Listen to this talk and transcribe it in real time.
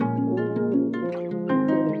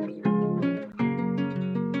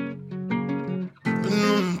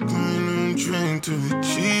trying to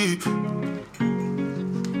achieve.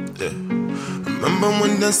 Yeah. Remember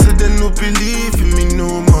when they said they no believe in me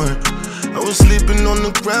no more. I was sleeping on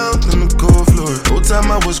the ground, on the cold floor. Whole time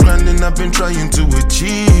I was grinding, I've been trying to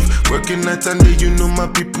achieve. Working night and day, you know my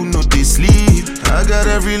people know they sleep. I got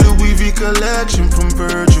every Louis V collection from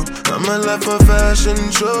Virgil. I'm a life of fashion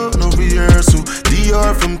show, no rehearsal.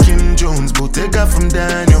 DR from Kim Jones, Bottega from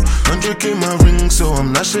Daniel. 100K my ring, so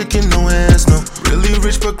I'm not shaking no hands, no. Really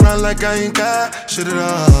rich but grind like I ain't got shit at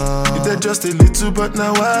all. You did just a little, but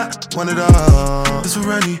now I want it all. This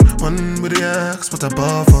for anyone with the axe, what I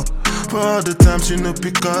bought for. For all the times you no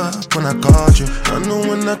pick up when I called you. I know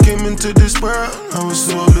when I came into this world, I was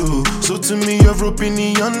so low. So to me, you're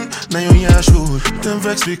opinion, now you're sure. Don't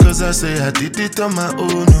vex because I say I did it on my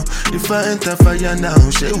own. If I enter fire now,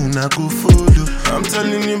 she will not go follow. I'm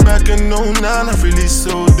telling you back and no, now I'm really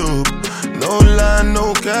so dope. No lie,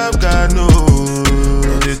 no cap, God no.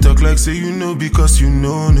 They talk like say you know because you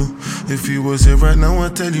know, no. If you was here right now, I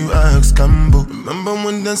tell you I ask Cambo. Remember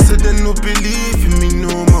when they said they no believe in me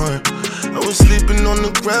no more. I was sleeping on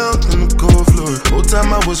the ground, on the cold floor. Whole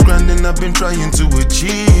time I was grinding, I've been trying to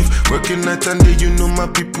achieve. Working night and day, you know my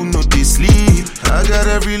people know they sleep. I got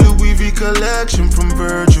every Louis V collection from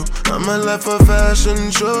Virgil. I'm a life of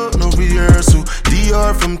fashion show, no rehearsal.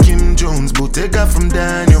 DR from Kim Jones, Bottega from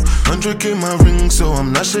Daniel. 100K my ring, so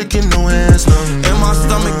I'm not shaking no hands, no. In my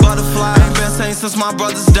stomach, butterfly. Ain't been sane since my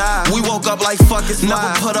brothers died. We woke up like fuck it's never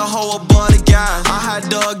put a hoe above the guys. I had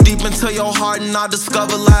dug deep into your heart and I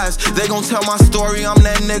discovered lies. They gon' tell my story, I'm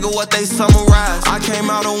that nigga, what they summarize. I came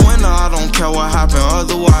out a winner, I don't care what happened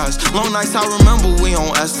otherwise. Long nights I remember, we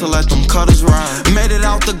on S to let them cutters ride. Made it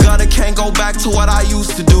out the gutter, can't go back to what I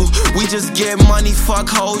used to do. We just get money, fuck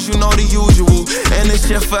hoes, you know the usual. And this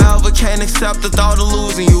shit forever, can't accept the thought of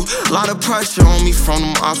losing you. Lot of pressure on me from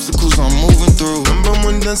them obstacles I'm moving through. Remember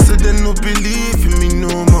when they said they no believe in me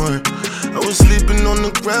no more. I was sleeping on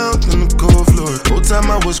the ground, on the cold floor. Whole time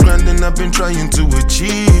I was grinding, I've been trying to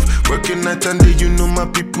achieve. Working night and day, you know my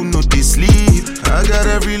people know they sleep. I got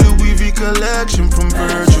every Louis V collection from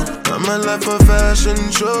Virgil. I'm a life of fashion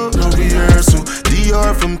show, no rehearsal.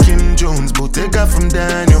 DR from Kim Jones, Bottega from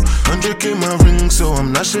Daniel. 100K my ring, so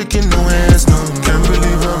I'm not shaking no hands, no. Can't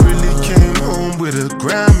believe I really came home with a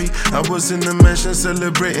Grammy. I was in the mansion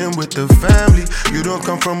celebrating with the family. You don't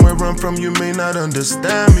come from where I'm from, you may not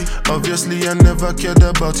understand me. Obviously I never cared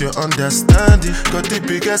about your understanding. Got the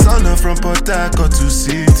biggest honor from Port Harcourt to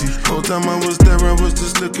city. Whole time I was there, I was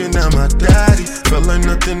just looking at my daddy. Felt like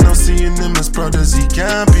nothing else, seeing him as proud as he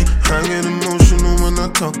can be. I get emotional when I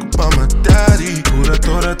talk about my daddy. Who'd have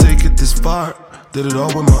thought I'd take it this far? Did it all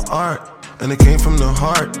with my art, and it came from the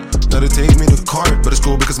heart. Now they take me to court, but it's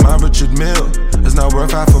cool because my Richard Mille is now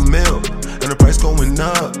worth $500,000, and the price going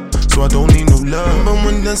up, so I don't need no love. Remember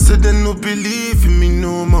when they said they no believe in me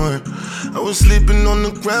no more. I was sleeping on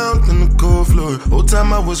the ground, on the cold floor. Whole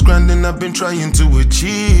time I was grinding, I've been trying to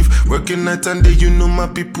achieve. Working night and day, you know my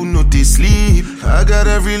people know they sleep. I got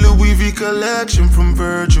every Louis V collection from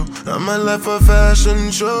Virgil. I'm a life of fashion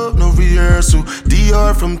show, no rehearsal.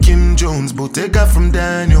 DR from Kim Jones, Bottega from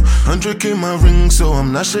Daniel. 100K my ring, so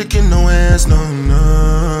I'm not shaking no hands, no,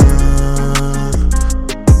 no.